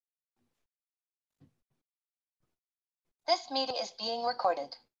This meeting is being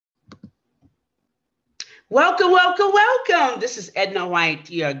recorded. Welcome, welcome, welcome. This is Edna White,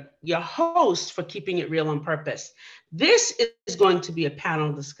 your host for Keeping It Real on Purpose. This is going to be a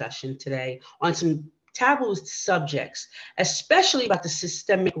panel discussion today on some taboo subjects, especially about the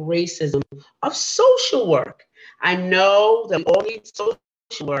systemic racism of social work. I know that we all need social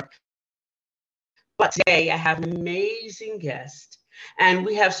work, but today I have an amazing guest. And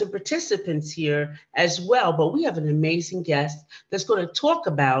we have some participants here as well, but we have an amazing guest that's going to talk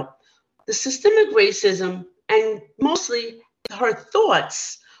about the systemic racism and mostly her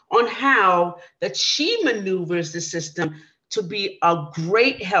thoughts on how that she maneuvers the system to be a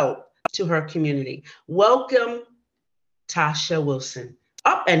great help to her community. Welcome, Tasha Wilson.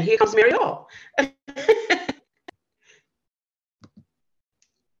 Oh, and here comes Mary Hall.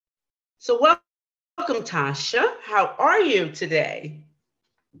 So welcome, Tasha. How are you today?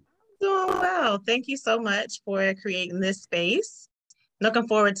 Doing well. Thank you so much for creating this space. Looking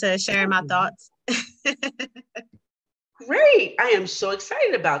forward to sharing my thoughts. Great. I am so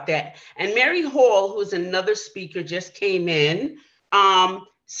excited about that. And Mary Hall, who's another speaker, just came in.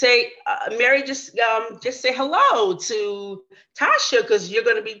 Mary, just say hello to Tasha, because you're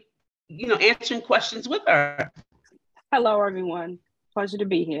going to be, answering questions with her. Hello, everyone. Pleasure to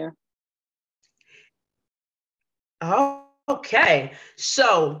be here. Oh, okay.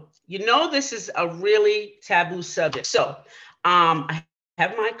 So, this is a really taboo subject. So, I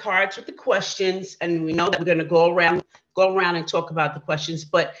have my cards with the questions, and we know that we're going to go around and talk about the questions,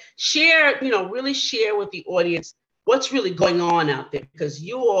 but really share with the audience what's really going on out there, because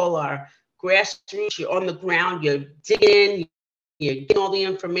you all are grassroots, you're on the ground, you're digging, you're getting all the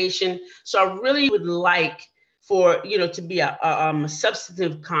information. So I really would like for, to be a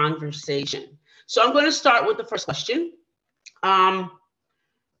substantive conversation. So I'm going to start with the first question. And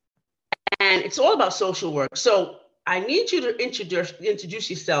it's all about social work. So I need you to introduce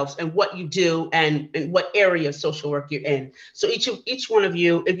yourselves and what you do and what area of social work you're in. So each one of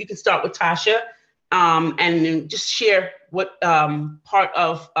you, if you can start with Tasha, and just share what part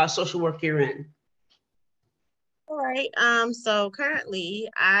of social work you're in. All right. So currently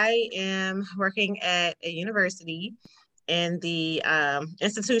I am working at a university in the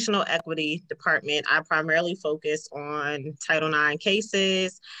institutional equity department. I primarily focus on Title IX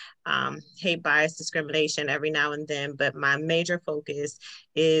cases, hate, bias, discrimination every now and then, but my major focus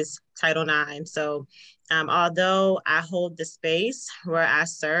is Title IX. So although I hold the space where I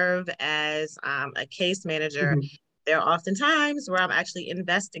serve as a case manager, there are often times where I'm actually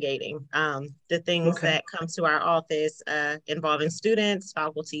investigating the things that come to our office involving students,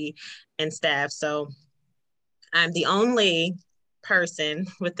 faculty, and staff. So I'm the only person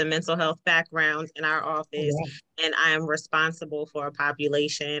with the mental health background in our office, and I am responsible for a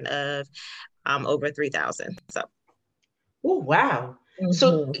population of over 3,000. So, oh wow!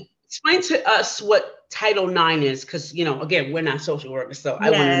 So explain to us what Title IX is, because again, we're not social workers, so I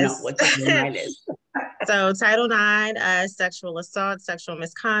want to know what Title IX is. So Title IX, sexual assault, sexual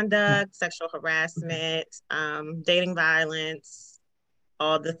misconduct, sexual harassment, dating violence,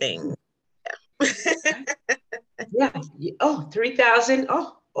 all the things. Yeah. Oh, 3,000.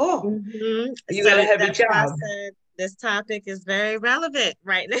 Oh. You got a heavy job. This topic is very relevant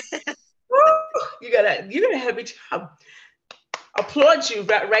right now. You got a heavy job. Applaud you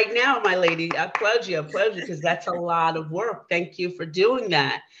right now, my lady. I applaud you because that's a lot of work. Thank you for doing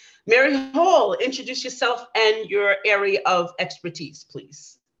that. Mary Hall, introduce yourself and your area of expertise,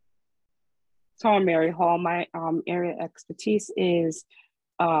 please. So I'm Mary Hall. My area of expertise is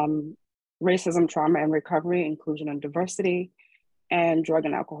racism, trauma and recovery, inclusion and diversity, and drug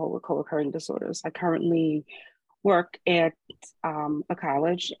and alcohol with co-occurring disorders. I currently work at a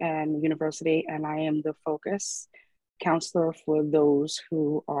college and university, and I am the focus counselor for those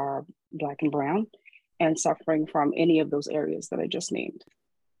who are Black and Brown and suffering from any of those areas that I just named.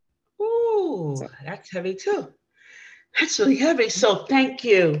 Ooh, that's heavy too. That's really heavy. So thank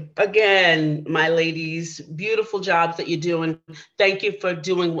you again, my ladies. Beautiful jobs that you're doing. Thank you for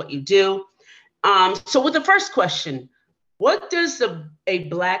doing what you do. So with the first question, what does a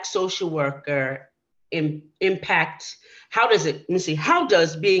Black social worker impact? How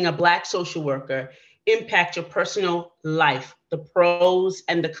does being a Black social worker impact your personal life, the pros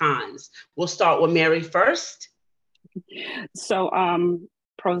and the cons? We'll start with Mary first. So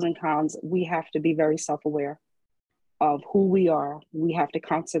pros and cons, we have to be very self-aware of who we are. We have to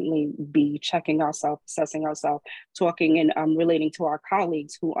constantly be checking ourselves, assessing ourselves, talking and relating to our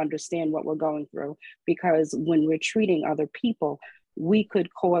colleagues who understand what we're going through. Because when we're treating other people, we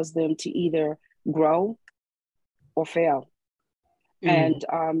could cause them to either grow or fail. And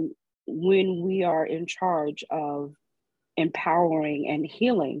when we are in charge of empowering and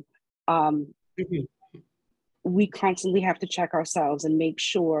healing, Mhm. we constantly have to check ourselves and make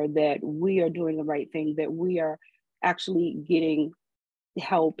sure that we are doing the right thing, that we are actually getting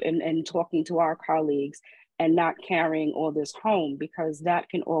help and talking to our colleagues and not carrying all this home, because that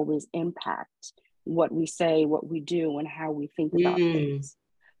can always impact what we say, what we do, and how we think about things.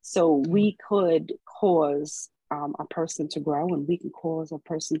 So we could cause a person to grow, and we can cause a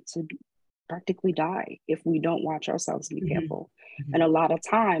person to practically die if we don't watch ourselves and be careful. And a lot of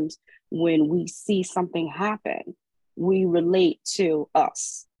times when we see something happen, we relate to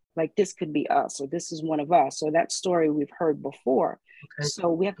us. Like, this could be us, or this is one of us, or that story we've heard before. Okay.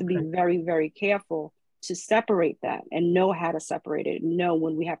 So we have to be very, very careful to separate that and know how to separate it, know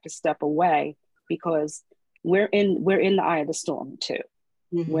when we have to step away, because we're in the eye of the storm too.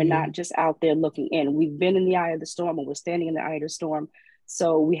 We're not just out there looking in. We've been in the eye of the storm, and we're standing in the eye of the storm.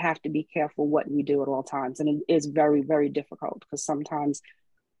 So we have to be careful what we do at all times. And it is very, very difficult, because sometimes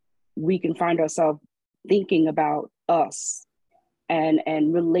we can find ourselves thinking about us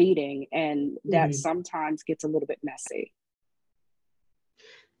and relating, and that sometimes gets a little bit messy.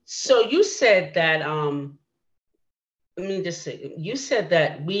 So you said that, let me just say, you said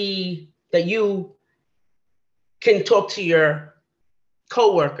that you can talk to your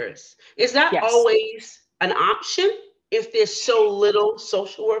coworkers. Is that Yes. always an option if there's so little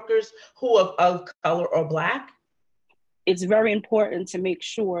social workers who are of color or Black? It's very important to make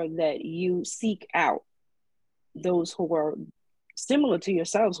sure that you seek out those who are similar to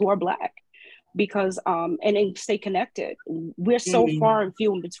yourselves, who are Black, because and stay connected. We're so far and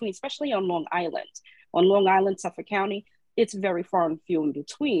few in between, especially on Long Island. On Long Island, Suffolk County, it's very far and few in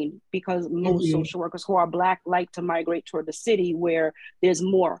between, because most social workers who are Black like to migrate toward the city where there's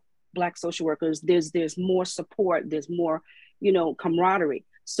more Black social workers, there's more support, there's more, camaraderie.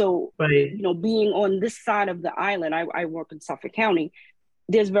 So, being on this side of the island, I work in Suffolk County,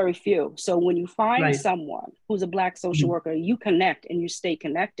 there's very few. So when you find someone who's a Black social worker, you connect and you stay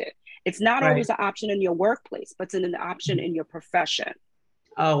connected. It's not always an option in your workplace, but it's an option in your profession.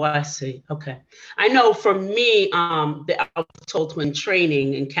 Oh, I see. Okay. I know for me, I was told in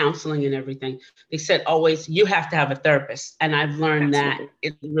training and counseling and everything, they said always, you have to have a therapist. And I've learned that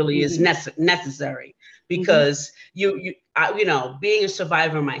it really is necessary, because being a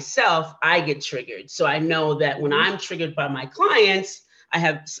survivor myself, I get triggered. So I know that when I'm triggered by my clients, I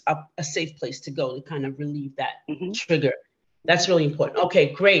have a safe place to go to kind of relieve that trigger. That's really important.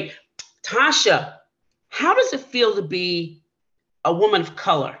 Okay, great. Tasha, how does it feel to be a woman of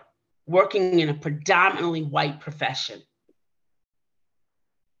color working in a predominantly white profession?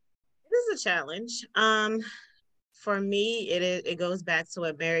 It is a challenge. For me, it goes back to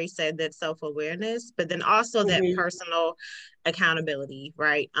what Mary said, that self-awareness, but then also that personal accountability,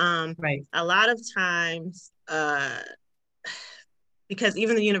 right? A lot of times, because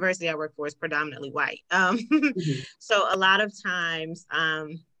even the university I work for is predominantly white. So a lot of times,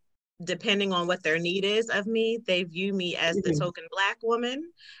 depending on what their need is of me, they view me as the token Black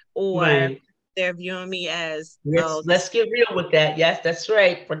woman, or they're viewing me as, let's get real with that. Yes, that's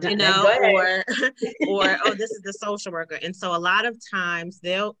right. or this is the social worker. And so a lot of times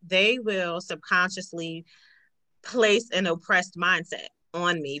they will subconsciously place an oppressed mindset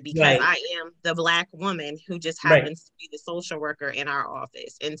on me, because I am the Black woman who just happens to be the social worker in our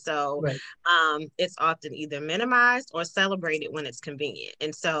office. And so it's often either minimized or celebrated when it's convenient.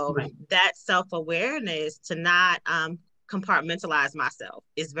 And so that self-awareness to not compartmentalize myself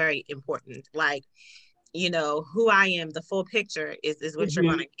is very important. Like, who I am, the full picture is what you're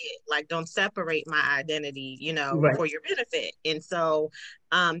going to get. Like, don't separate my identity, for your benefit. And so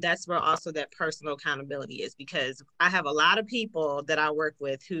that's where also that personal accountability is, because I have a lot of people that I work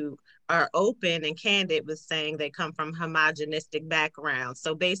with who are open and candid with saying they come from homogenistic backgrounds.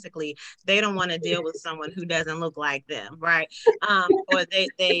 So basically, they don't want to deal with someone who doesn't look like them, right? Or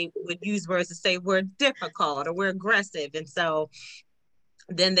they would use words to say we're difficult or we're aggressive. And so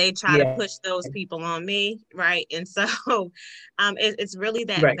then they try to push those people on me, right? And so it's really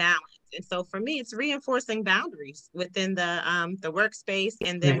that balance. And so for me, it's reinforcing boundaries within the workspace,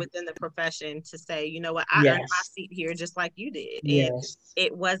 and then within the profession, to say, you know what, I earned my seat here just like you did. And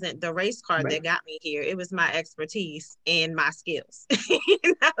it wasn't the race card that got me here. It was my expertise and my skills.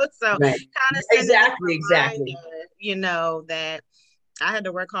 So kind of exactly, that I had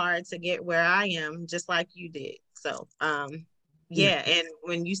to work hard to get where I am, just like you did. So and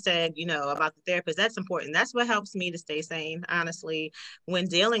when you said, about the therapist, that's important. That's what helps me to stay sane, honestly, when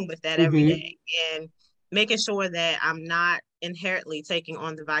dealing with that every day, and making sure that I'm not inherently taking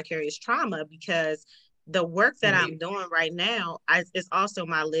on the vicarious trauma, because the work that Right. I'm doing right now is also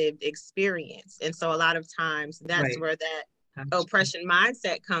my lived experience. And so a lot of times that's Right. where that Gotcha. oppression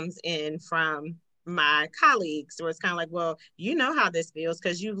mindset comes in from my colleagues, where it's kind of like, well, you know how this feels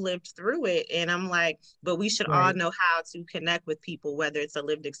because you've lived through it. And I'm like, but we should all Right. know how to connect with people, whether it's a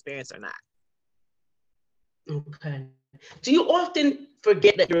lived experience or not. Okay. Do you often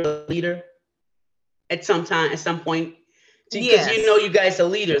forget that you're a leader at some time, at some point? Because you know Yes. you guys are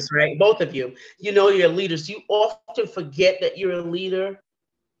leaders, right? Both of you. You know you're leaders. Do you often forget that you're a leader?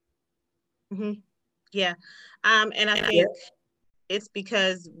 Mm-hmm. Yeah. And I Yeah. think it's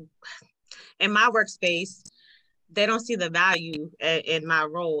because in my workspace, they don't see the value in my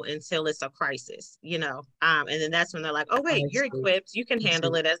role until it's a crisis, and then that's when they're like, oh, I wait, you're see. equipped. You can I see.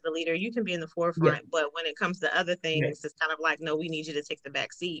 handle it as the leader. You can be in the Yeah. forefront. But when it comes to other Right. things, it's kind of like, no, we need you to take the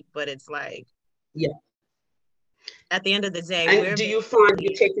back seat. But it's like, Yeah. at the end of the day, And we're do being you find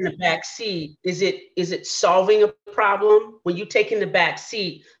you're paid. taking the back seat? Is it solving a problem? When you take in the back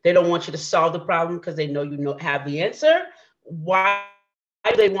seat, they don't want you to solve the problem because they know have the answer. Why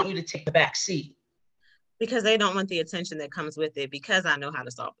do they want you to take the back seat? Because they don't want the attention that comes with it, because I know how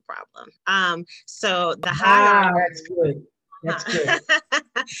to solve the problem. So the That's hierarchy, good. That's good. the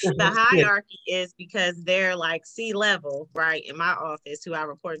That's good. hierarchy is because they're like C-level, right? In my office, who I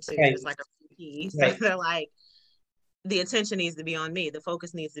report to, Right. there's like a VP. So Right. they're like, the attention needs to be on me. The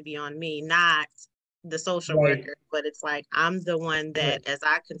focus needs to be on me, not the social Right. worker. But it's like, I'm the one Right. that, as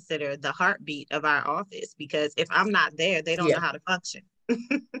I consider, the heartbeat of our office, because if I'm not there, they don't Yeah. know how to function.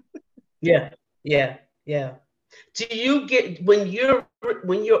 Yeah. Yeah. Yeah. Do you get when you're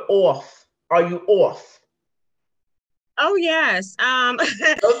off? Are you off? Oh yes,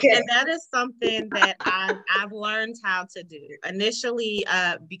 Okay. and that is something that I've learned how to do initially,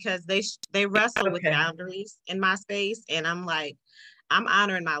 because they wrestle with Okay. boundaries in my space, and I'm like, I'm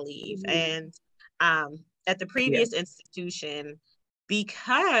honoring my leave. And at the Yeah. previous institution,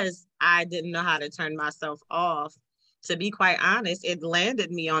 because I didn't know how to turn myself off, to be quite honest, it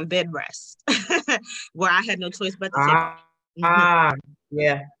landed me on bed rest, where I had no choice but to take. Ah. Ah.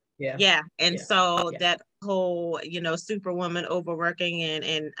 Yeah. Yeah. Yeah. And Yeah. so Yeah. that whole, superwoman overworking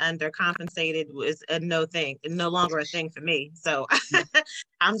and undercompensated was a no thing, no longer a thing for me. So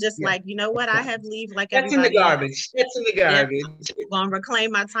I'm just Yeah. like, you know what? I Yeah. have leave like That's in the everybody else. garbage. That's in the Yep. garbage. I'm gonna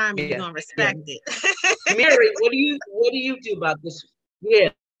reclaim my time and you're Yeah. gonna Yeah. respect it. Mary, what do you do about this? Yeah.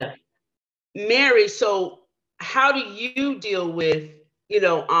 Mary, so how do you deal with,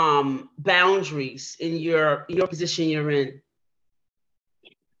 boundaries in your position you're in?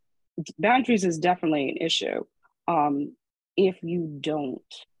 Boundaries is definitely an issue. If you don't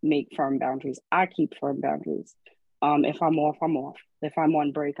make firm boundaries, I keep firm boundaries. If I'm off, I'm off. If I'm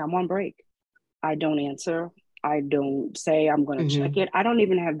on break, I'm on break. I don't answer. I don't say I'm going to check Mm-hmm. it. I don't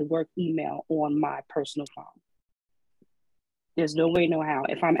even have the work email on my personal phone. There's no way, no how.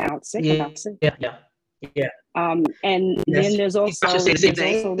 If I'm out sick, I'm Yeah. out sick. Yeah. Yeah. Yeah. And then Yes. there's I should say the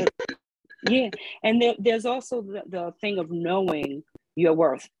same also thing. yeah, and there's also the thing of knowing your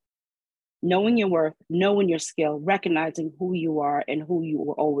worth, knowing your skill, recognizing who you are and who you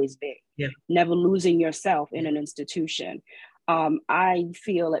will always be, Yeah. never losing yourself in Yeah. an institution. I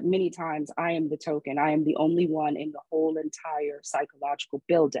feel that many times I am the token. I am the only one in the whole entire psychological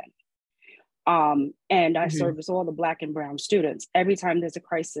building. And I Mm-hmm. service all the Black and brown students. Every time there's a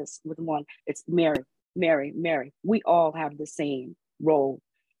crisis with one, it's Mary, Mary, Mary. We all have the same role.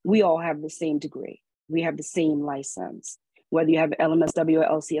 We all have the same degree. We have the same license. Whether you have LMSW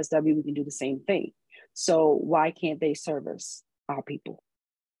or LCSW, we can do the same thing. So why can't they service our people?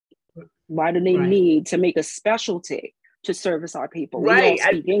 Why do they Right. need to make a specialty to service our people? We all Right.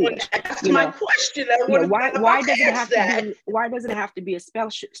 speak English. That's my question. I Yeah, wanted why about does to it ask have to that. be why does it have to be a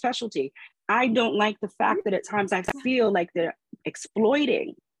specialty? I don't like the fact that at times I feel like they're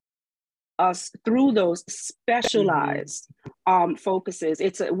exploiting us through those specialized focuses.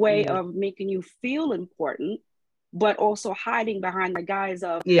 It's a way Yeah. of making you feel important, but also hiding behind the guise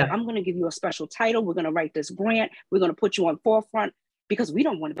of, Yeah. I'm going to give you a special title. We're going to write this grant. We're going to put you on forefront because we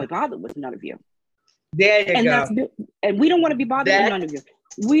don't want to be bothered with none of you. There you And go. and we don't want to be bothered with none of you.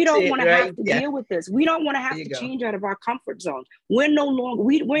 We don't want to right? have to Yeah. deal with this. We don't want to have There to you go. change out of our comfort zone. We're no longer,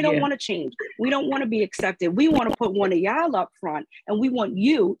 we don't Yeah. want to change. We don't want to be accepted. We want to put one of y'all up front and we want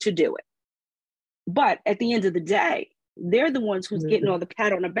you to do it. But at the end of the day, they're the ones who's getting all the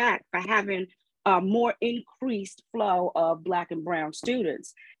pat on the back for having a more increased flow of Black and brown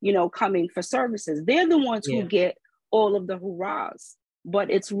students, coming for services. They're the ones who Yeah. get all of the hurrahs, but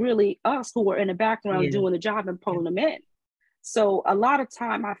it's really us who are in the background Yeah. doing the job and pulling them in. So a lot of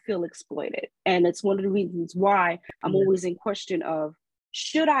time I feel exploited. And it's one of the reasons why I'm Yeah. always in question of,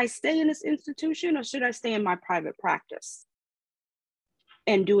 Should I stay in this institution or should I stay in my private practice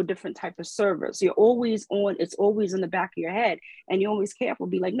and do a different type of service? You're always on, it's always in the back of your head, and you're always careful.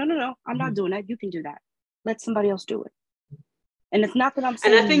 Be like, no, I'm not doing that. You can do that. Let somebody else do it. And it's not that I'm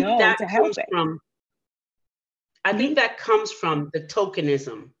saying and I think no that to help comes it. from, I think that comes from the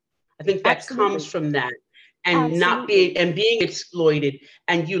tokenism. I think that comes from that, and not being and being exploited.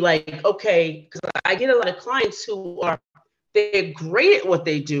 And you like, okay, because I get a lot of clients who are, they're great at what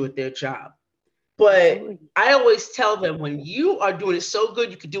they do at their job. But I always tell them, when you are doing it so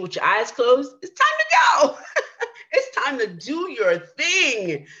good, you can do it with your eyes closed, it's time to go. It's time to do your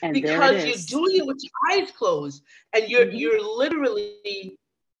thing, and because you're doing it with your eyes closed, and you're literally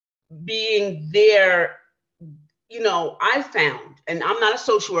being there. You know, I found, and I'm not a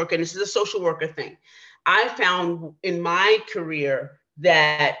social worker, and this is a social worker thing. I found in my career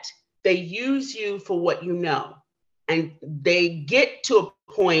that they use you for what you know, and they get to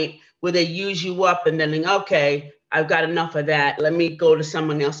a point where they use you up, and then, okay, I've got enough of that. Let me go to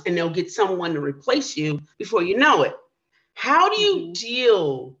someone else, and they'll get someone to replace you before you know it. How do you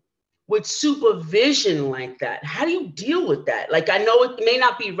deal with supervision like that? How do you deal with that? Like, I know it may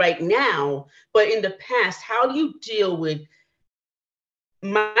not be right now, but in the past, how do you deal with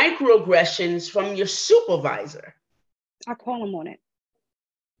microaggressions from your supervisor? I call them on it.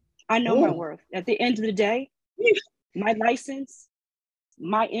 I know my worth. At the end of the day, my license,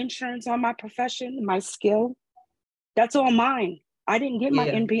 my insurance on my profession, my skill, that's all mine. I didn't get my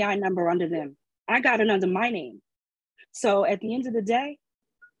NPI number under them. I got it under my name. So at the end of the day,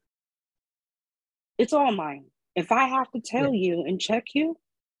 it's all mine. If I have to tell you and check you,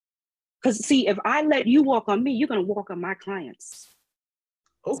 because see, if I let you walk on me, you're going to walk on my clients.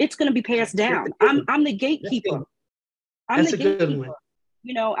 It's going to be passed down. I'm the gatekeeper. I'm the gatekeeper.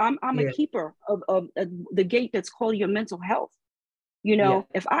 You know, I'm a keeper of the gate that's called your mental health. You know,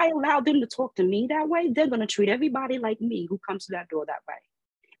 if I allow them to talk to me that way, they're going to treat everybody like me who comes to that door that way.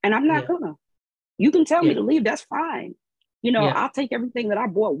 And I'm not gonna. You can tell me to leave, that's fine. You know, I'll take everything that I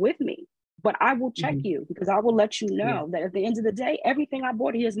brought with me, but I will check you, because I will let you know that at the end of the day, everything I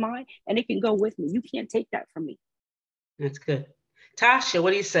bought here is mine, and it can go with me. You can't take that from me. That's good. Tasha, what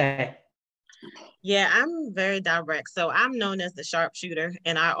do you say? Yeah, I'm very direct. So I'm known as the sharpshooter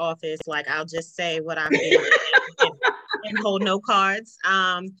in our office. Like, I'll just say what I feel and hold no cards.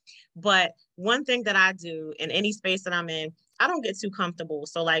 But one thing that I do in any space that I'm in, I don't get too comfortable.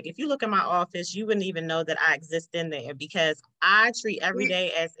 So like, if you look at my office, you wouldn't even know that I exist in there, because I treat every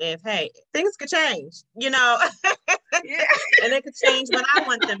day as if, hey, things could change, you know, and they could change when I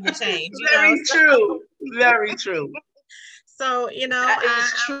want them to change. Very true. Very true. So, you know,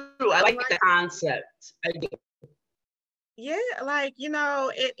 it's true. I like the concept. I do. Yeah, like, you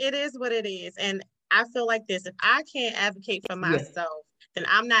know, it is what it is. And I feel like this: if I can't advocate for myself, then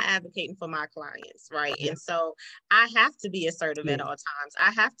I'm not advocating for my clients, right? And so I have to be assertive at all times.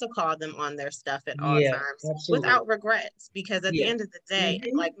 I have to call them on their stuff at all times without regrets, because at the end of the day,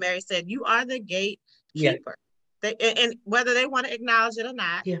 like Mary said, you are the gatekeeper. And whether they want to acknowledge it or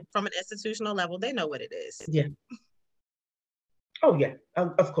not, from an institutional level, they know what it is. Yeah. Oh, yeah,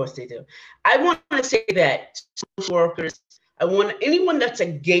 of course they do. I want to say that social workers, I want anyone that's a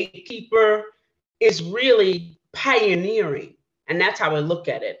gatekeeper is really pioneering. And that's how I look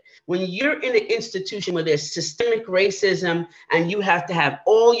at it. When you're in an institution where there's systemic racism, and you have to have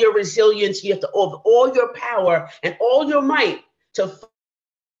all your resilience, you have to all your power and all your might to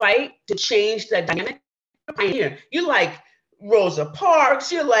fight to change that dynamic, pioneer. You're like Rosa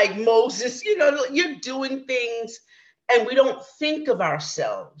Parks, you're like Moses, you know, you're doing things. And we don't think of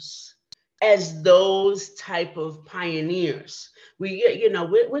ourselves as those type of pioneers.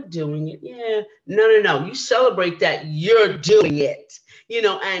 We're doing it. Yeah, no. You celebrate that you're doing it,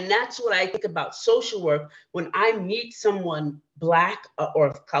 and that's what I think about social work. When I meet someone Black or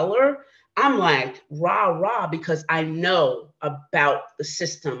of color, I'm like, rah, rah, because I know about the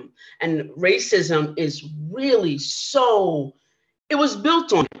system. And racism is really it was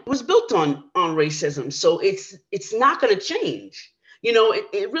built on racism. So it's not going to change.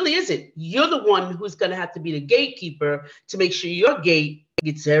 It really isn't. You're the one who's going to have to be the gatekeeper to make sure your gate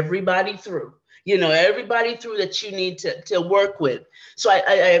gets everybody through. Everybody through that you need to work with. So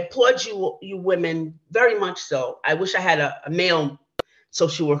I applaud you women very much so. I wish I had a male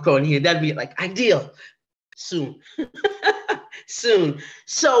social worker on here. That'd be like ideal. Soon. Soon.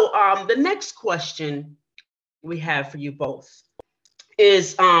 So the next question we have for you both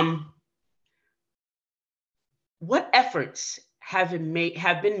is what efforts have been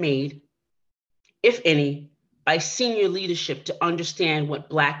made, if any, by senior leadership to understand what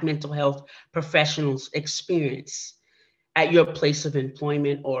Black mental health professionals experience? at your place of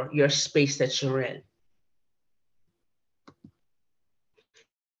employment or your space that you're in.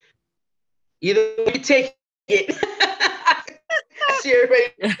 Either way you take it. I see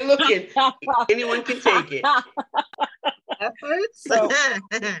everybody looking. Anyone can take it. Efforts. So,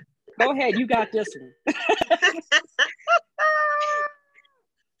 go ahead, you got this one.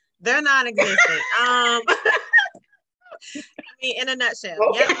 They're non-existent. I mean, in a nutshell.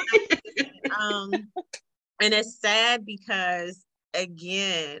 Okay. Yeah. And it's sad because,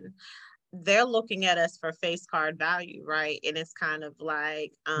 again, they're looking at us for face card value, right? And it's kind of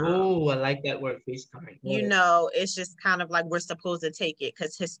like, Oh, I like that word, face card. you know, it's just kind of like we're supposed to take it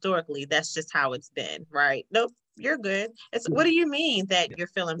because historically that's just how it's been, right? Nope, you're good. It's what do you mean that you're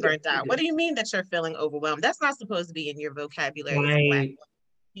feeling burnt out? What do you mean that you're feeling overwhelmed? That's not supposed to be in your vocabulary as a Black woman,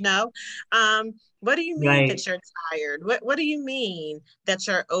 you know? What do you mean that you're tired? What do you mean that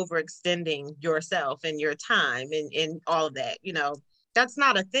you're overextending yourself and your time and all of that? You know, that's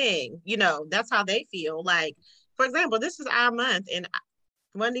not a thing. You know, that's how they feel. Like, for example, this is our month and it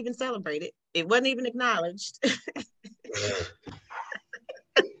wasn't even celebrated. It wasn't even acknowledged.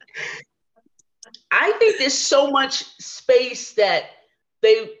 I think there's so much space that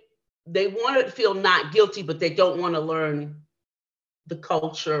they want to feel not guilty, but they don't want to learn the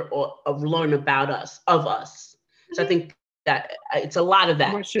culture or learn about us, of us. So I think that it's a lot of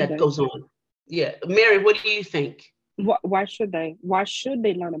that goes on. Yeah. Mary, what do you think? Why should they? Why should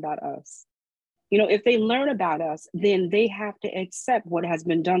they learn about us? You know, if they learn about us, then they have to accept what has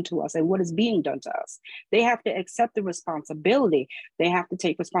been done to us and what is being done to us. They have to accept the responsibility. They have to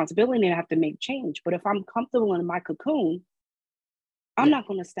take responsibility and they have to make change. But if I'm comfortable in my cocoon, I'm not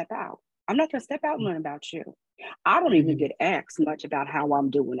going to step out. I'm not going to step out and learn about you. I don't even get asked much about how I'm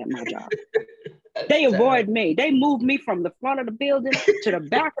doing at my job. They avoid me. They move me from the front of the building to the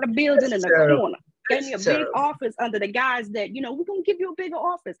back of the building in the corner. Gave me a big office under the guys that, you know, we're going to give you a bigger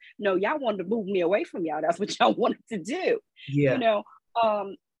office. No, y'all wanted to move me away from y'all. That's what y'all wanted to do. Yeah. You know,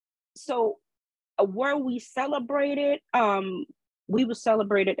 so where we celebrated, we were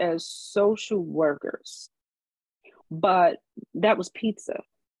celebrated as social workers, but that was pizza,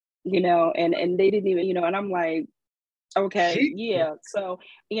 you know, and they didn't even, you know, and I'm like, okay, yeah. So,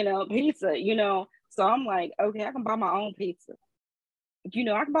 you know, pizza, you know, so I'm like, okay, I can buy my own pizza. You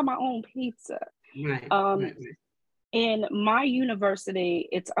know, I can buy my own pizza. Right. In my university,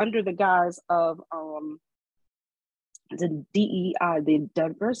 it's under the guise of the DEI, the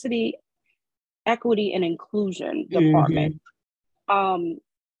Diversity, Equity, and Inclusion Department.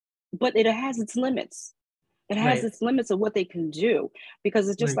 But it has its limits. It has its limits of what they can do, because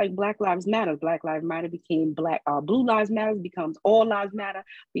it's just like Black Lives Matter. Black Lives Matter became Blue Lives Matter becomes All Lives Matter,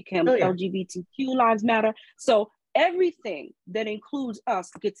 becomes LGBTQ Lives Matter. So everything that includes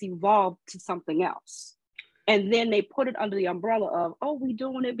us gets evolved to something else. And then they put it under the umbrella of, oh, we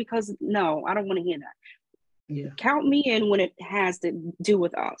doing it because, no, I don't want to hear that. Yeah. Count me in when it has to do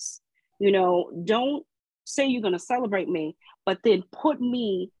with us. You know, don't say you're going to celebrate me, but then put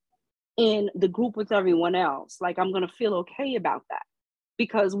me in the group with everyone else. Like, I'm going to feel okay about that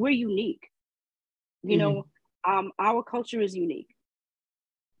because we're unique. You know, our culture is unique.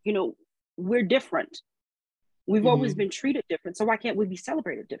 You know, we're different. We've always been treated different. So why can't we be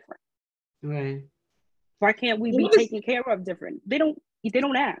celebrated different? Right. Why can't we be taken care of different? They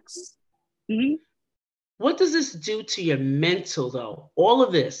don't ask. What does this do to your mental, though? All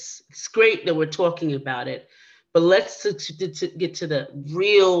of this, it's great that we're talking about it, but let's to get to the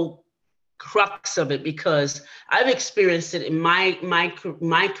real crux of it, because I've experienced it in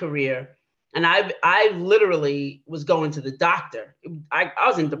my career, and I literally was going to the doctor. I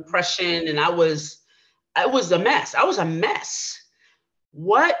was in depression, and I was a mess. I was a mess.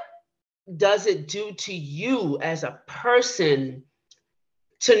 What does it do to you as a person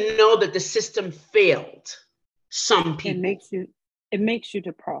to know that the system failed some people? It makes you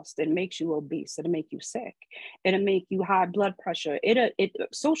depressed. It makes you obese. It'll make you sick. It'll make you high blood pressure.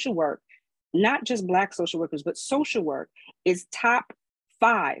 Social work, not just Black social workers, but social work is top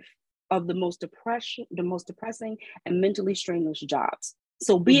 5 of the most depressing and mentally strenuous jobs.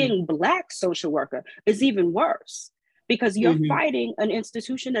 So being Black social worker is even worse, because you're fighting an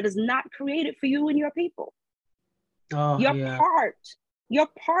institution that is not created for you and your people. You're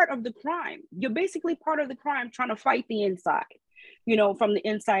part of the crime. You're basically part of the crime trying to fight the inside, you know, from the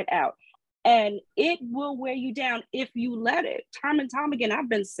inside out. And it will wear you down if you let it. Time and time again, I've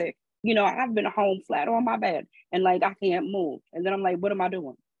been sick. You know, I've been home flat on my bed and like, I can't move. And then I'm like, what am I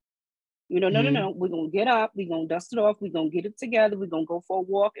doing? You know, no. We're going to get up. We're going to dust it off. We're going to get it together. We're going to go for a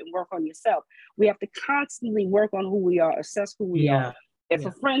walk and work on yourself. We have to constantly work on who we are, assess who we are. If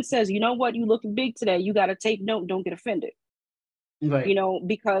a friend says, you know what, you looking big today, you got to take note. Don't get offended. Right.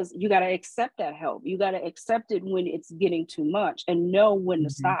 Because you got to accept that help. You got to accept it when it's getting too much and know when to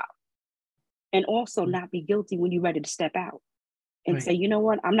stop. And also not be guilty when you're ready to step out and say, you know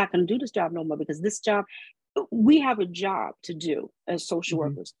what, I'm not going to do this job no more, because this job, we have a job to do as social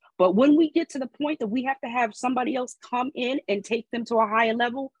workers. But when we get to the point that we have to have somebody else come in and take them to a higher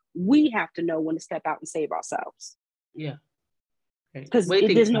level, we have to know when to step out and save ourselves. Yeah. Because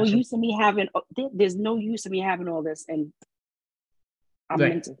there's no use in me having all this and I'm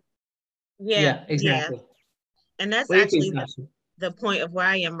mental. Yeah, exactly. Yeah. And that's actually the point of where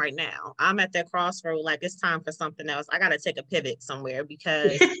I am right now. I'm at that crossroad, like it's time for something else. I got to take a pivot somewhere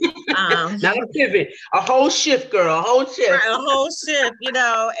because not a pivot, a whole shift, girl, a whole shift. Right, a whole shift,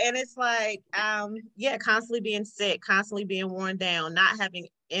 and it's like, constantly being sick, constantly being worn down, not having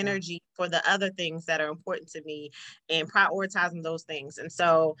energy for the other things that are important to me and prioritizing those things. And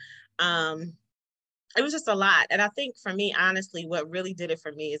so, it was just a lot. And I think for me, honestly, what really did it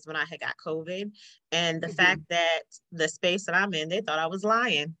for me is when I had got COVID and the fact that the space that I'm in, they thought I was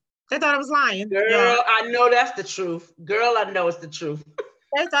lying. They thought I was lying. Girl, I know that's the truth. Girl, I know it's the truth.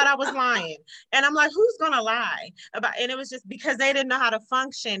 They thought I was lying. And I'm like, who's going to lie about? And it was just because they didn't know how to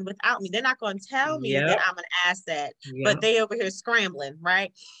function without me. They're not going to tell me that I'm an asset, but they over here scrambling.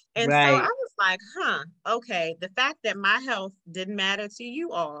 Right. And so I was like, okay. The fact that my health didn't matter to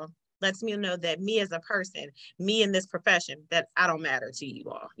you all lets me know that me as a person, me in this profession, that I don't matter to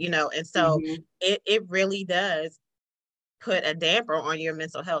you all, and so it really does put a damper on your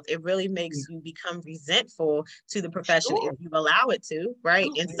mental health. It really makes you become resentful to the profession if you allow it to, right?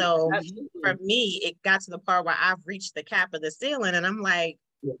 And so for me, it got to the part where I've reached the cap of the ceiling and I'm like,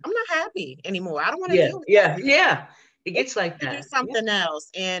 I'm not happy anymore. I don't want to deal with this. Yeah. It gets like that. Do something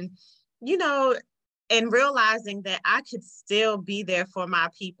else. And, and realizing that I could still be there for my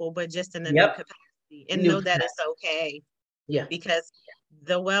people, but just in a new capacity and know that it's okay. Yeah. Because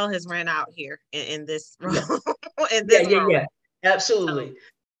the well has ran out here in this room. Yeah. Absolutely.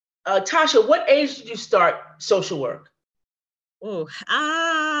 Tasha, what age did you start social work? Oh,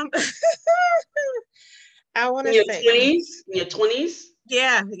 I want to say 20s? In your 20s?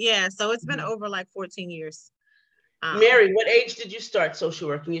 Yeah. So it's been over like 14 years. Mary, what age did you start social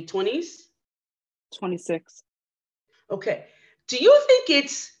work? In your 20s? 26. Okay. Do you think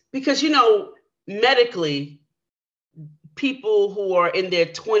it's because, medically, people who are in their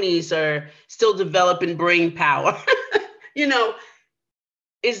 20s are still developing brain power?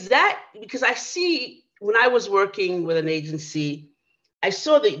 Is that because I see when I was working with an agency, I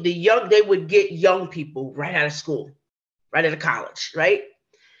saw they would get young people right out of school, right out of college, right?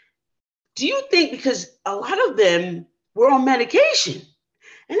 Do you think because a lot of them were on medication?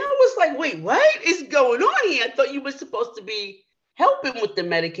 And I was like, wait, what is going on here? I thought you were supposed to be helping with the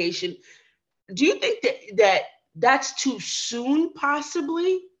medication. Do you think that's too soon,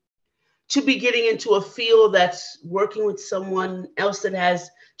 possibly, to be getting into a field that's working with someone else that has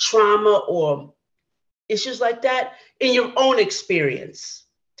trauma or issues like that in your own experience?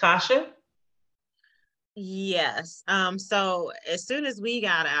 Tasha? Yes. So as soon as we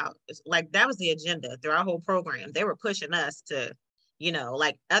got out, like that was the agenda through our whole program. They were pushing us to,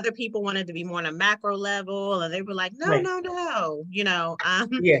 like other people wanted to be more on a macro level, and they were like, no,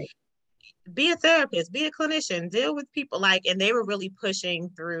 be a therapist, be a clinician, deal with people, and they were really pushing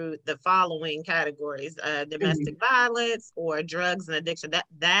through the following categories: domestic violence or drugs and addiction.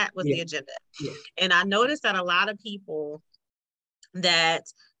 That was the agenda. And I noticed that a lot of people that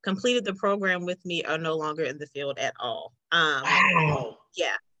completed the program with me are no longer in the field at all. Wow.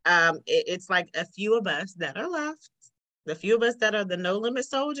 Yeah. It's like a few of us that are left, the few of us that are the no limit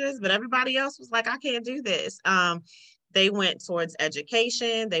soldiers, but everybody else was like, I can't do this. They went towards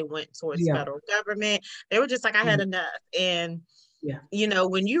education. They went towards federal government. They were just like, I had enough. And,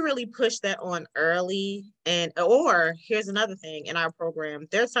 when you really push that on early or here's another thing in our program,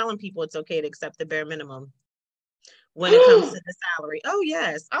 they're telling people it's okay to accept the bare minimum when it comes to the salary. Oh,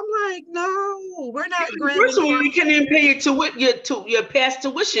 yes. I'm like, no, we're not grabbing. First of all, you can't even pay your past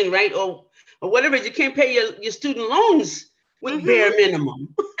tuition, right? Or whatever. You can't pay your student loans with bare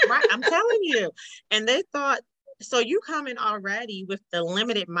minimum. Right. I'm telling you. And they thought, so you come in already with the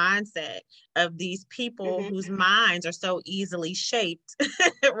limited mindset of these people whose minds are so easily shaped,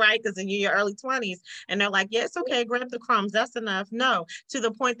 right? Because in your early 20s, and they're like, yeah, it's okay, grab the crumbs, that's enough. No, to the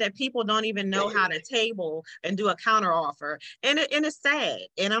point that people don't even know how to table and do a counter offer. And it's sad.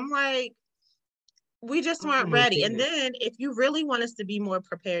 And I'm like, we just weren't ready. And then if you really want us to be more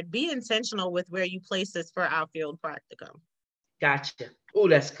prepared, be intentional with where you place us for our field practicum. Gotcha. Oh,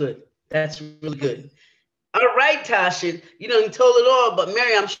 that's good. That's really good. All right, Tasha, you told it all, but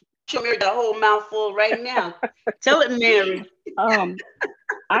Mary, I'm sure Mary got a whole mouthful right now. Tell it, Mary.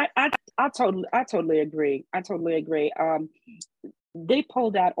 I, I I totally agree. I totally agree. They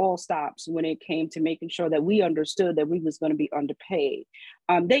pulled out all stops when it came to making sure that we understood that we was going to be underpaid.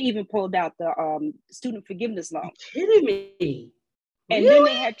 They even pulled out the student forgiveness loan. Kidding me? And Really? then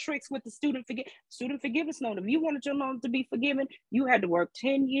they had tricks with the student forgiveness loan. If you wanted your loan to be forgiven, you had to work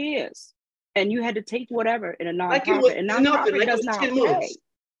 10 years and you had to take whatever in a Like it was nonprofit. And nothing, nonprofit like it does was not 10 pay. months.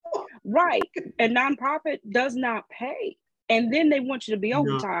 Right. And nonprofit does not pay. And then they want you to be No.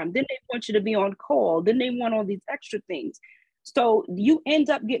 overtime. Then they want you to be on call. Then they want all these extra things. So you end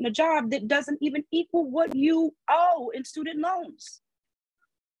up getting a job that doesn't even equal what you owe in student loans.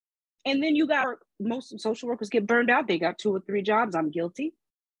 And then you got, most social workers get burned out. They got 2 or 3 jobs. I'm guilty.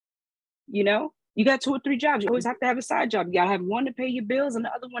 You know, you got 2 or 3 jobs. You always have to have a side job. You gotta have one to pay your bills and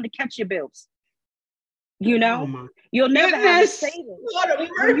the other one to catch your bills. You know, Oh, you'll never have a goodness. savings. What a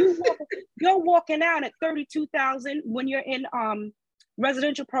When you're walking out at 32,000. When you're in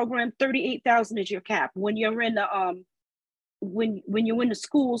residential program, 38,000 is your cap. When you're in the when you're in the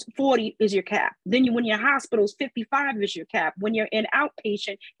schools, 40 is your cap. Then when you're in hospitals, 55 is your cap. When you're in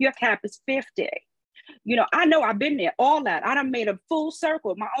outpatient, your cap is 50. You know, I know I've been there, all that. I done made a full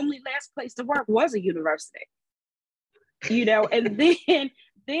circle. My only last place to work was a university. You know, and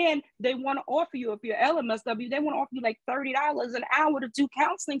then they want to offer you, if you're LMSW, they want to offer you like $30 an hour to do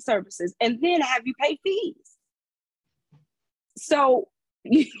counseling services and then have you pay fees. So,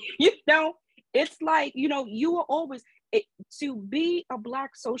 you know, it's like, you know, you are always, to be a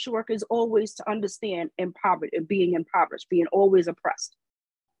Black social worker is always to understand being impoverished, being always oppressed.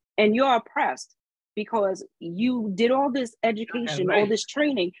 And you're oppressed because you did all this education, all this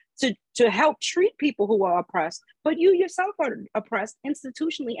training to help treat people who are oppressed, but you yourself are oppressed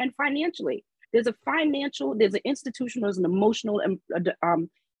institutionally and financially. There's an institutional, there's an emotional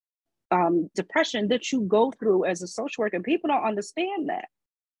depression that you go through as a social worker. And people don't understand that.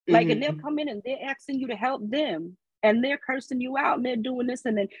 Like, and they'll come in and they're asking you to help them and they're cursing you out and they're doing this.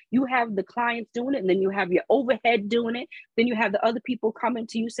 And then you have the clients doing it. And then you have your overhead doing it. Then you have the other people coming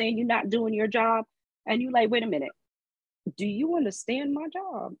to you saying you're not doing your job. And you're like, wait a minute, do you understand my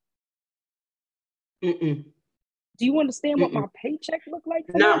job? Do you understand what my paycheck look like?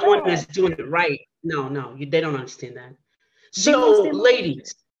 Not one that's doing it right. No, they don't understand that. So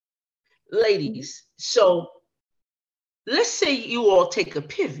ladies, so let's say you all take a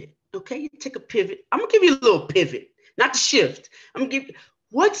pivot, okay? You take a pivot. I'm gonna give you a little pivot, not the shift. I'm gonna give you,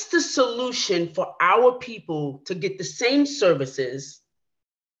 what's the solution for our people to get the same services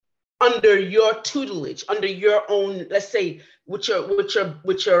under your tutelage, under your own, let's say, with your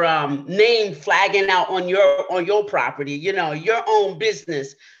name flagging out on your property, you know, your own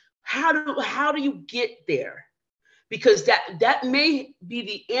business. How do you get there? Because that may be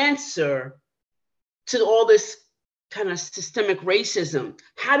the answer to all this kind of systemic racism.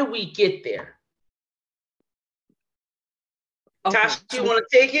 How do we get there? Okay. Tasha, you want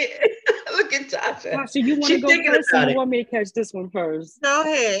to take it? Look at Tasha. Tasha, you want to go first, or you want me to catch this one first? Go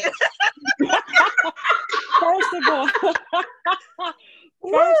ahead. First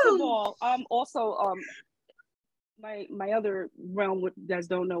of all, also my other realm, what you guys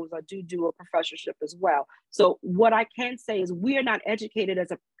don't know, is I do a professorship as well. So what I can say is we are not educated as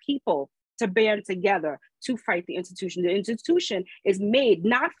a people to band together to fight the institution. The institution is made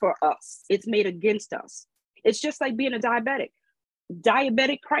not for us, it's made against us. It's just like being a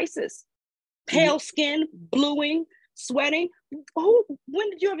diabetic crisis, pale skin, bluing, sweating. When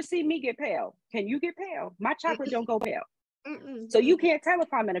did you ever see me get pale? Can you get pale? My chocolate don't go pale. So you can't tell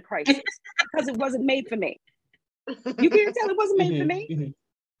if I'm in a crisis because it wasn't made for me. You can't tell it wasn't made for me.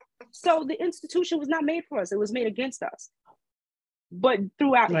 So the institution was not made for us. It was made against us. But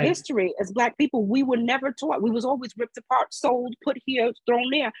throughout history, as Black people, we were never taught. We was always ripped apart, sold, put here, thrown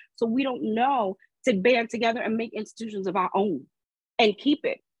there. So we don't know to band together and make institutions of our own and keep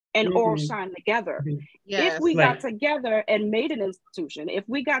it and all shine together. If we got together and made an institution, if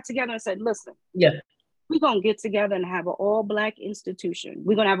we got together and said, listen, we're going to get together and have an all-Black institution.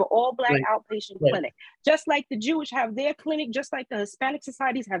 We're going to have an all-Black outpatient clinic. Just like the Jewish have their clinic, just like the Hispanic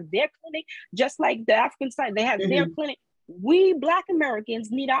societies have their clinic, just like the African side, they have their clinic. We Black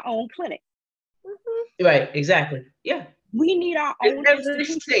Americans need our own clinic. Right, exactly. Yeah. We need our own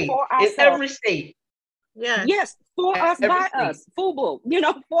institution for ourselves. In every state. Yes, for us, by us, FUBU, you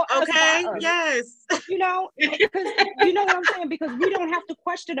know, for us, by us. Yes. You know, because you know what I'm saying? Because we don't have to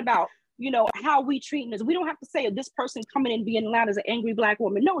question about, you know, how we treat this. We don't have to say this person coming in being loud as an angry Black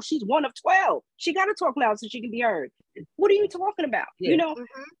woman. No, she's one of 12. She got to talk loud so she can be heard. What are you talking about? You know,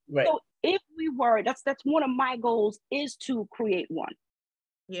 so if we were, that's one of my goals, is to create one.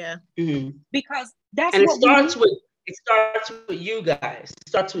 Yeah. Mm-hmm. Because that's And what we need. it starts with you guys. It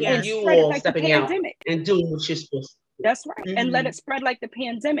starts with Yes. you Spread it all like the stepping out pandemic. and doing what you're supposed to do. That's right. And let it spread like the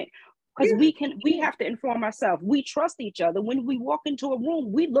pandemic. Because we have to inform ourselves. We trust each other. When we walk into a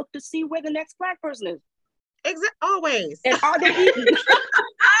room, we look to see where the next Black person is. Always. And are they eating?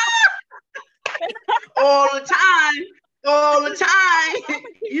 All the time. All the time.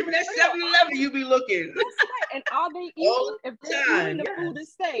 Even at 7-Eleven, you be looking. That's right. And are they eating? If they're eating, the food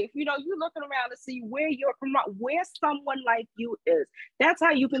is safe. You know, you're looking around to see where where someone like you is. That's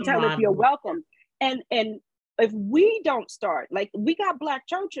how you can tell if you're welcome. And if we don't start, like we got Black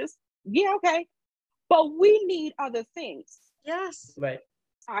churches, yeah, okay, but we need other things. Yes. Right.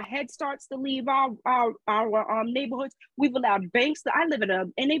 Our Head Starts to leave our neighborhoods. We've allowed banks I live in a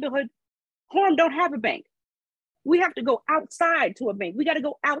neighborhood. Horn don't have a bank. We have to go outside to a bank. We got to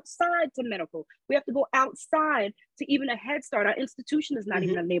go outside to medical. We have to go outside to even a Head Start. Our institution is not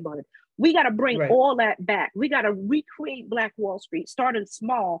even a neighborhood. We got to bring all that back. We got to recreate Black Wall Street, starting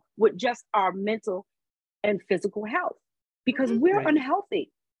small with just our mental and physical health, because we're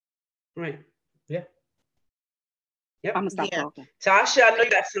unhealthy. Right. Yeah. Yep. I'm gonna stop talking. Tasha, I know you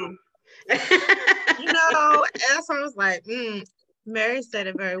got some. You know, that's why I was like, Mary said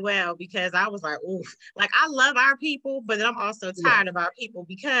it very well, because I was like, oof, like I love our people, but then I'm also tired of our people,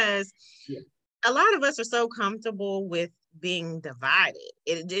 because a lot of us are so comfortable with being divided.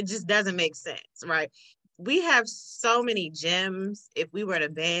 It just doesn't make sense, right? We have so many gems. If we were to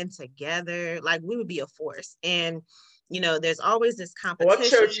band together, like we would be a force. And, you know, there's always this competition. Or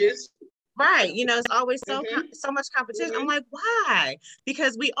churches. Right. You know, it's always so much competition. I'm like, why?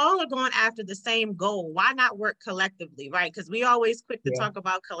 Because we all are going after the same goal. Why not work collectively? Right. Because we always quick to talk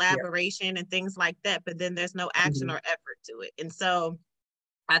about collaboration and things like that, but then there's no action or effort to it. And so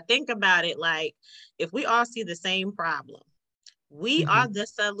I think about it like, if we all see the same problem, we are the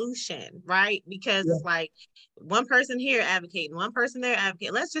solution, right? Because it's like one person here advocating, one person there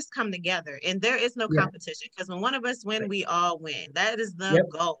advocating. Let's just come together. And there is no competition, because when one of us win, we all win. That is the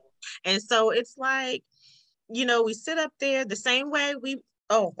goal. And so it's like, you know, we sit up there the same way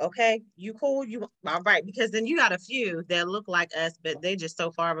okay, you cool, you all right, because then you got a few that look like us, but they just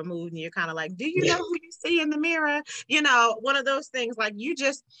so far removed, and you're kind of like, do you know who you see in the mirror? You know, one of those things, like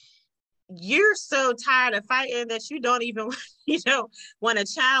you're so tired of fighting that you don't even, want to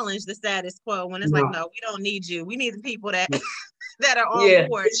challenge the status quo, when it's like, no, we don't need you. We need the people that that are on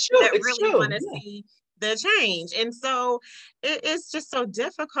board, that really want to see the change. And so it's just so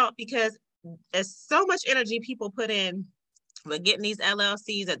difficult, because there's so much energy people put in with getting these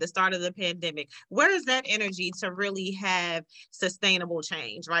LLCs at the start of the pandemic. Where is that energy to really have sustainable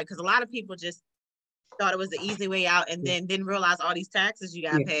change, right? Because a lot of people just thought it was the easy way out, and then didn't realize all these taxes you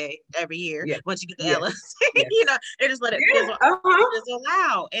got to pay every year once you get the LLC. You know, they just let it fizzle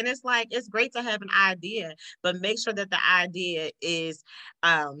out. And it's like, it's great to have an idea, but make sure that the idea is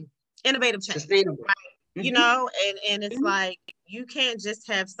innovative change, sustainable, right? You know, and it's like, you can't just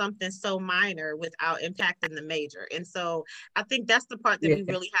have something so minor without impacting the major. And so I think that's the part that we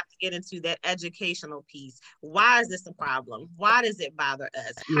really have to get into, that educational piece. Why is this a problem? Why does it bother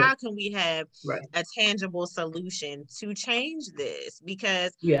us? How can we have a tangible solution to change this?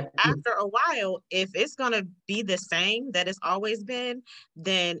 Because after a while, if it's going to be the same that it's always been,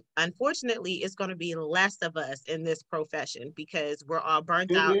 then unfortunately, it's going to be less of us in this profession, because we're all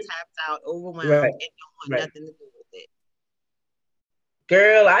burnt out, tapped out, overwhelmed, and don't want nothing to do with it.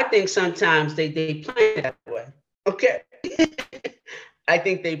 Girl, I think sometimes they plan it that way. Okay. I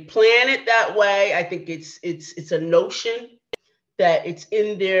think they plan it that way. I think it's a notion that it's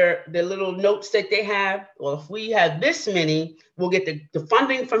in their little notes that they have. Well, if we have this many, we'll get the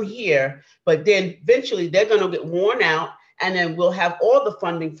funding from here, but then eventually they're going to get worn out, and then we'll have all the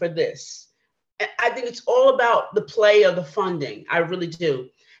funding for this. I think it's all about the play of the funding. I really do.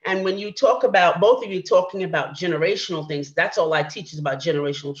 And when you talk about, both of you talking about generational things, that's all I teach is about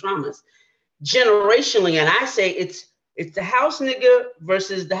generational traumas. Generationally, and I say it's the house nigga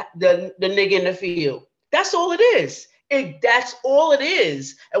versus the nigga in the field. That's all it is. That's all it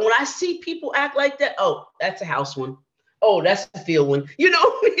is. And when I see people act like that, oh, that's a house one. Oh, that's a field one.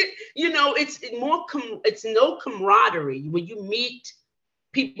 It's more. It's no camaraderie. When you meet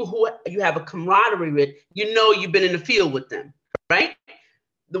people who you have a camaraderie with, you've been in the field with them, right?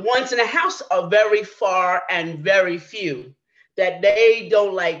 The ones in the house are very far and very few, that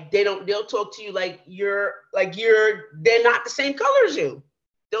they'll talk to you like they're not the same color as you.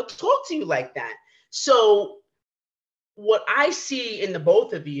 They'll talk to you like that. So what I see in the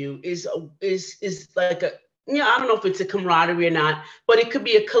both of you is like I don't know if it's a camaraderie or not, but it could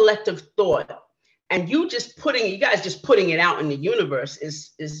be a collective thought. And you guys just putting it out in the universe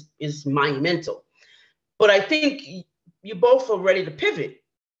is monumental. But I think you both are ready to pivot.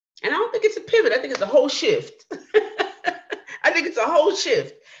 And I don't think it's a pivot. I think it's a whole shift. I think it's a whole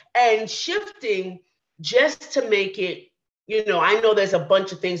shift. And shifting just to make it, I know there's a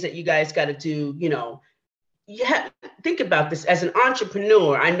bunch of things that you guys got to do, think about this as an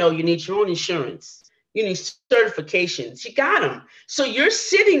entrepreneur. I know you need your own insurance. You need certifications. You got them. So you're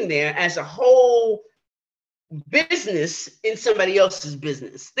sitting there as a whole business in somebody else's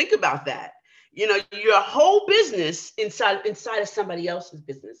business. Think about that. Your whole business inside of somebody else's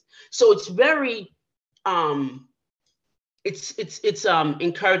business. So it's very, it's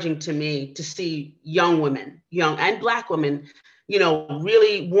encouraging to me to see young and Black women,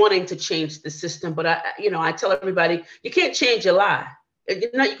 really wanting to change the system. But I tell everybody, you can't change a lie.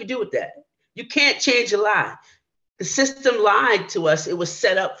 There's nothing you can do with that. You can't change a lie. The system lied to us. It was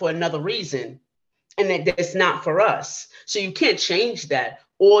set up for another reason, and that's not for us. So you can't change that.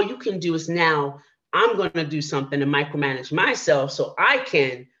 All you can do is now I'm going to do something to micromanage myself so I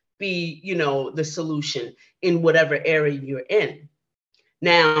can be, the solution in whatever area you're in.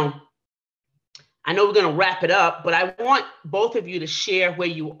 Now, I know we're going to wrap it up, but I want both of you to share where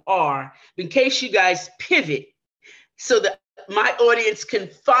you are in case you guys pivot so that my audience can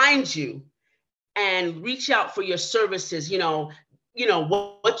find you and reach out for your services,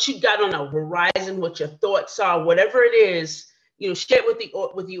 what you got on the horizon, what your thoughts are, whatever it is, share it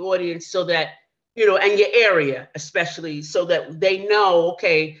with the audience so that, and your area, especially so that they know,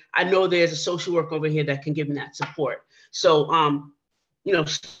 okay, I know there's a social worker over here that can give them that support. So,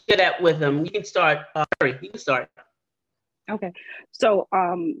 share that with them. You can start, Mary, you can start. Okay. So,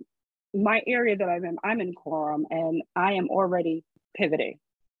 my area that I'm in Quorum, and I am already pivoting.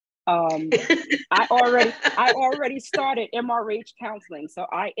 I already started MRH counseling. So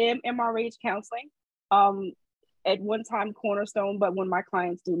I am MRH counseling. At one time Cornerstone, but when my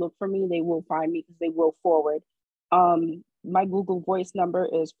clients do look for me, they will find me because they will forward. My Google Voice number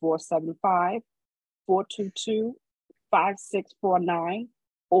is 475-422-5649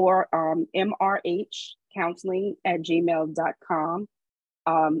 or mrhcounseling@gmail.com.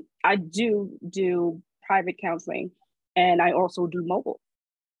 I do private counseling, and I also do mobile.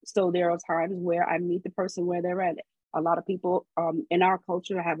 So there are times where I meet the person where they're at. A lot of people in our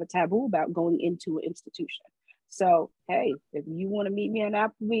culture have a taboo about going into an institution. So, hey, if you want to meet me at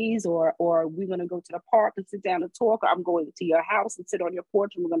Applebee's or we're going to go to the park and sit down and talk, or I'm going to your house and sit on your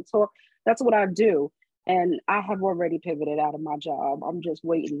porch and we're going to talk, that's what I do. And I have already pivoted out of my job. I'm just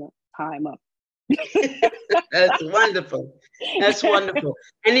waiting the time up. That's wonderful. That's wonderful.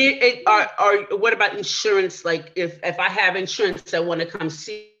 And what about insurance? Like if I have insurance, I want to come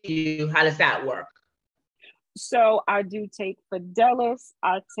see you, how does that work? So I do take Fidelis,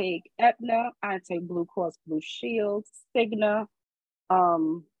 I take Aetna, I take Blue Cross Blue Shield, Cigna,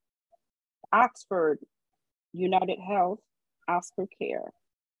 Oxford, United Health, Oscar Care.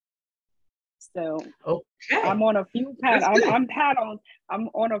 So okay. I'm on a few panels. I'm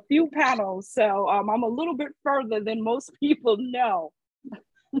on a few panels. So I'm a little bit further than most people know.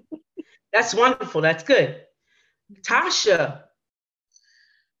 That's wonderful. That's good. Tasha.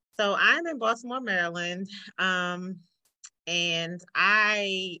 So I'm in Baltimore, Maryland, and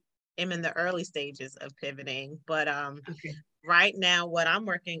I am in the early stages of pivoting. But right now, what I'm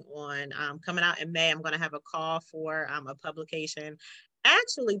working on, coming out in May, I'm going to have a call for a publication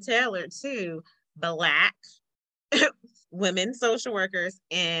actually tailored to Black women social workers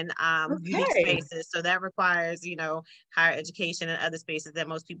in unique spaces. So that requires, higher education and other spaces that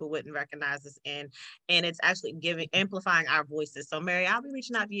most people wouldn't recognize us in. And it's actually amplifying our voices. So Mary, I'll be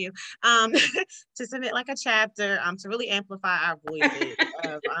reaching out to you to submit like a chapter to really amplify our voices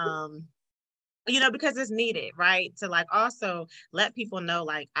of, because it's needed, right? To like also let people know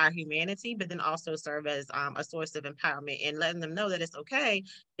like our humanity, but then also serve as a source of empowerment and letting them know that it's okay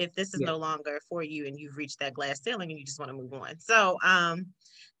if this is no longer for you and you've reached that glass ceiling and you just want to move on. So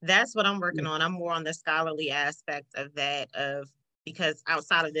that's what I'm working on. I'm more on the scholarly aspect of that, because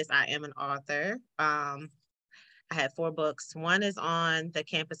outside of this, I am an author. I had 4 books. One is on the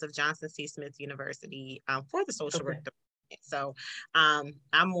campus of Johnson C. Smith University for the social work department. So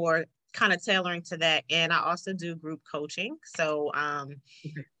I'm more kind of tailoring to that. And I also do group coaching. So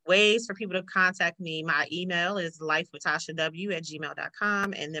ways for people to contact me, my email is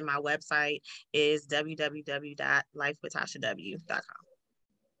lifewithtashaw@gmail.com. And then my website is www.lifewithtashaw.com.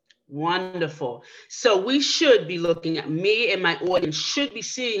 Wonderful. So we should be looking at, me and my audience should be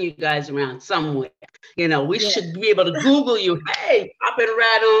seeing you guys around somewhere. We should be able to Google you. Hey, pop it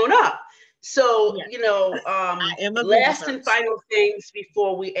right on up. So, Yes. I am a Google last and search. final things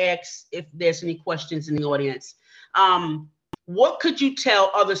before we ask if there's any questions in the audience. Um, what could you tell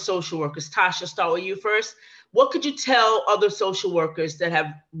other social workers? Tasha, start with you first. What could you tell other social workers that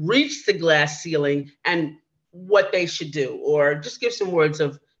have reached the glass ceiling and what they should do? Or just give some words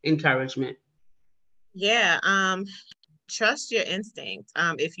of encouragement. Yeah. Trust your instinct.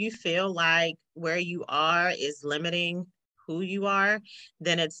 If you feel like where you are is limiting who you are,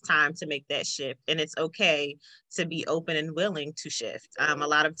 then it's time to make that shift. And it's okay to be open and willing to shift. A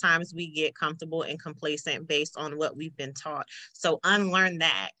lot of times we get comfortable and complacent based on what we've been taught. So unlearn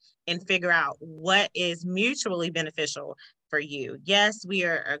that and figure out what is mutually beneficial for you. Yes, we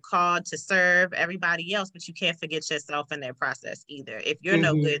are called to serve everybody else, but you can't forget yourself in that process either. If you're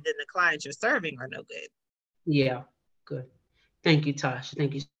no good, then the clients you're serving are no good. Yeah, good. Thank you, Tasha.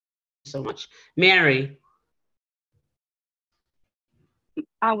 Thank you so much. Mary.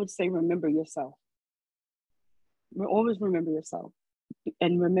 I would say remember yourself. Always remember yourself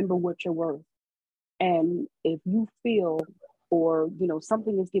and remember what you're worth. And if you feel or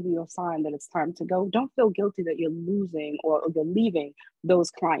something is giving you a sign that it's time to go, don't feel guilty that you're losing or you're leaving those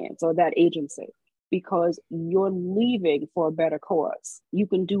clients or that agency, because you're leaving for a better cause. You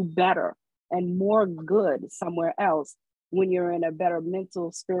can do better and more good somewhere else when you're in a better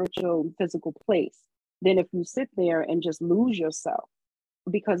mental, spiritual, physical place than if you sit there and just lose yourself.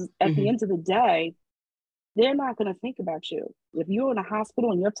 Because at the end of the day, they're not going to think about you. If you're in a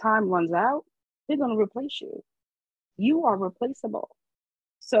hospital and your time runs out, they're going to replace you. You are replaceable.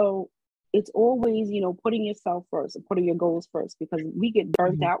 So it's always, putting yourself first and putting your goals first, because we get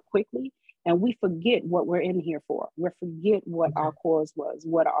burnt out quickly and we forget what we're in here for. We forget what our cause was,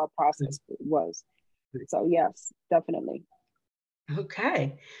 what our process was. So yes, definitely.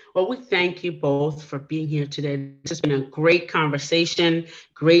 Okay. Well, we thank you both for being here today. This has been a great conversation,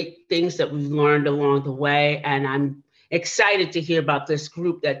 great things that we've learned along the way. And I'm excited to hear about this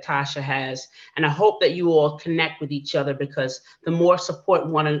group that Tasha has. And I hope that you all connect with each other, because the more support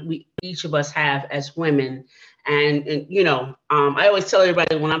we each of us have as women. And I always tell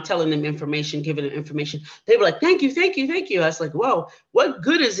everybody when I'm telling them information, giving them information, they were like, thank you, thank you, thank you. I was like, whoa, what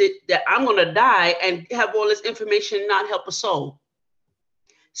good is it that I'm going to die and have all this information and not help a soul?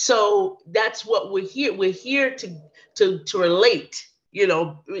 So that's what we're here. We're here to relate,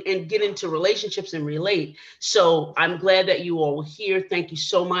 and get into relationships and relate. So I'm glad that you all were here. Thank you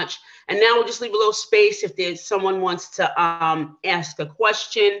so much. And now we'll just leave a little space if there's someone wants to ask a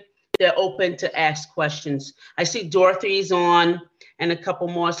question. They're open to ask questions. I see Dorothy's on and a couple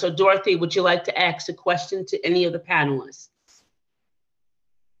more. So Dorothy, would you like to ask a question to any of the panelists?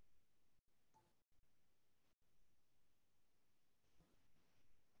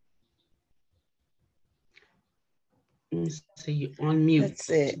 So you're on mute. Let's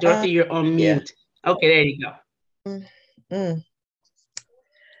see. Dorothy, you're on mute. Yeah. Okay, there you go.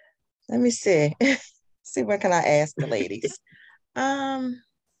 Let me see. See, what can I ask the ladies?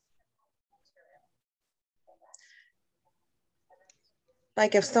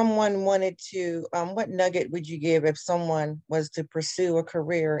 Like if someone wanted to, what nugget would you give if someone was to pursue a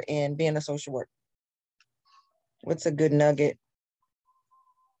career in being a social worker? What's a good nugget?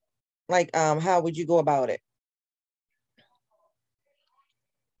 Like, how would you go about it?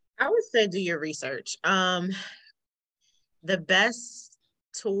 I would say do your research. The best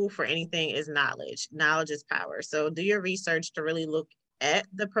tool for anything is knowledge. Knowledge is power. So do your research to really look at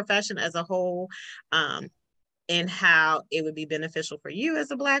the profession as a whole, and how it would be beneficial for you as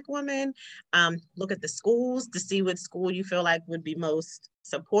a Black woman. Look at the schools to see what school you feel like would be most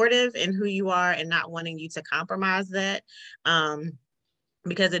supportive in who you are and not wanting you to compromise that.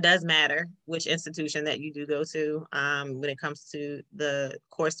 Because it does matter which institution that you do go to when it comes to the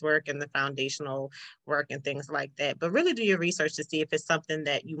coursework and the foundational work and things like that. But really do your research to see if it's something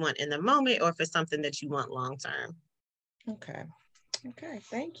that you want in the moment or if it's something that you want long-term. Okay. Okay,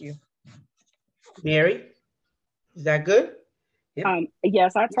 thank you. Mary, is that good? Yep.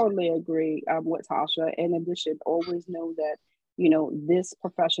 Yes, I totally agree with Tasha. In addition, always know that this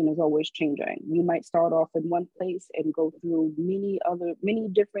profession is always changing. You might start off in one place and go through many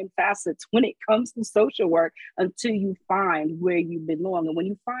different facets when it comes to social work until you find where you belong. And when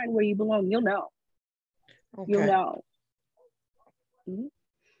you find where you belong, you'll know. Okay. You'll know. Mm-hmm.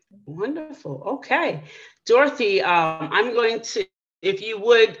 Wonderful. Okay. Dorothy, I'm going to, if you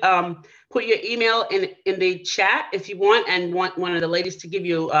would put your email in the chat if you want, and want one of the ladies to give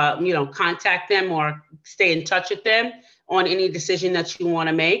you, contact them or stay in touch with them on any decision that you want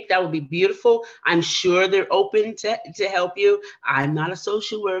to make. That would be beautiful. I'm sure they're open to help you. I'm not a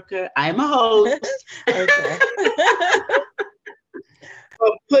social worker. I'm a host.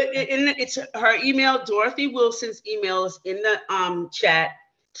 put it in. It's her email. Dorothy Wilson's email is in the chat.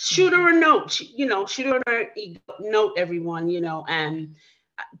 Shoot her a note. Shoot her a note, everyone. And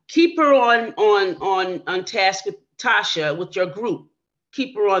keep her on task with Tasha with your group.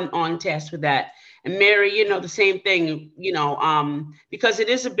 Keep her on task with that. And Mary, the same thing. Because it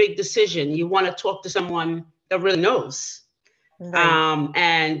is a big decision. You want to talk to someone that really knows. Right.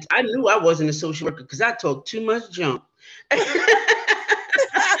 And I knew I wasn't a social worker because I talked too much junk.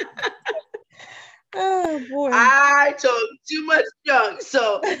 Oh boy. I talk too much junk,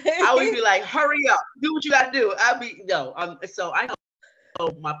 so I would be like, "Hurry up, do what you got to do." So I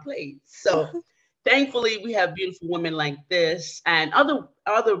know my plate. So thankfully, we have beautiful women like this and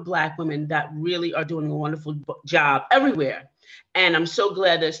other Black women that really are doing a wonderful job everywhere. And I'm so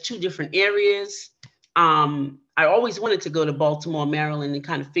glad there's two different areas. I always wanted to go to Baltimore, Maryland, and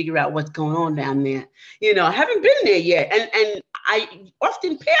kind of figure out what's going on down there. I haven't been there yet, and I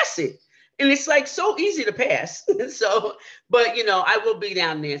often pass it. And it's like so easy to pass. But I will be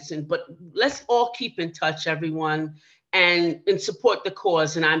down there soon. But let's all keep in touch, everyone, and support the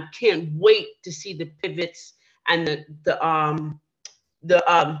cause. And I can't wait to see the pivots and the what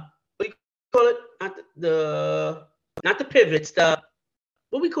do you call it? Not the pivots.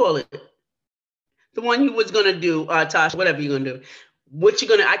 What we call it? The one you was gonna do, Tasha. Whatever you're gonna do.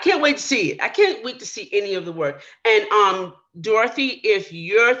 I can't wait to see it. I can't wait to see any of the work. And Dorothy, if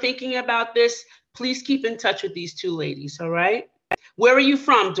you're thinking about this, please keep in touch with these two ladies, all right? Where are you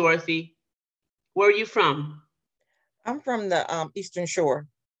from, Dorothy? Where are you from? I'm from the Eastern Shore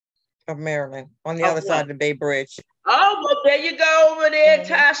of Maryland, on the other side of the Bay Bridge. Oh, well, there you go over there,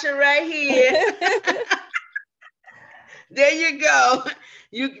 Tasha, right here. There you go.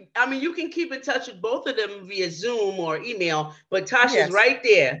 You can keep in touch with both of them via Zoom or email, but Tasha's right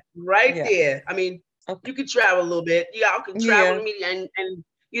there, there. You can travel a little bit. Yeah, I can travel with me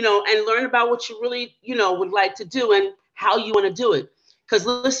and learn about what you really, would like to do and how you want to do it. Because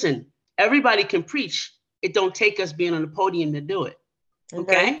listen, everybody can preach. It don't take us being on the podium to do it.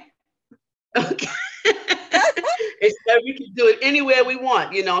 Okay? Okay. We can do it anywhere we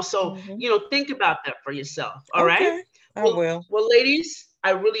want, So, think about that for yourself. All right? I will. Well, ladies,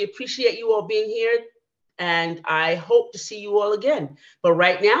 I really appreciate you all being here, and I hope to see you all again. But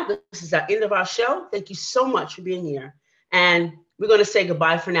right now, this is the end of our show. Thank you so much for being here. And we're going to say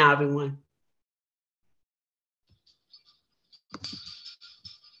goodbye for now, everyone.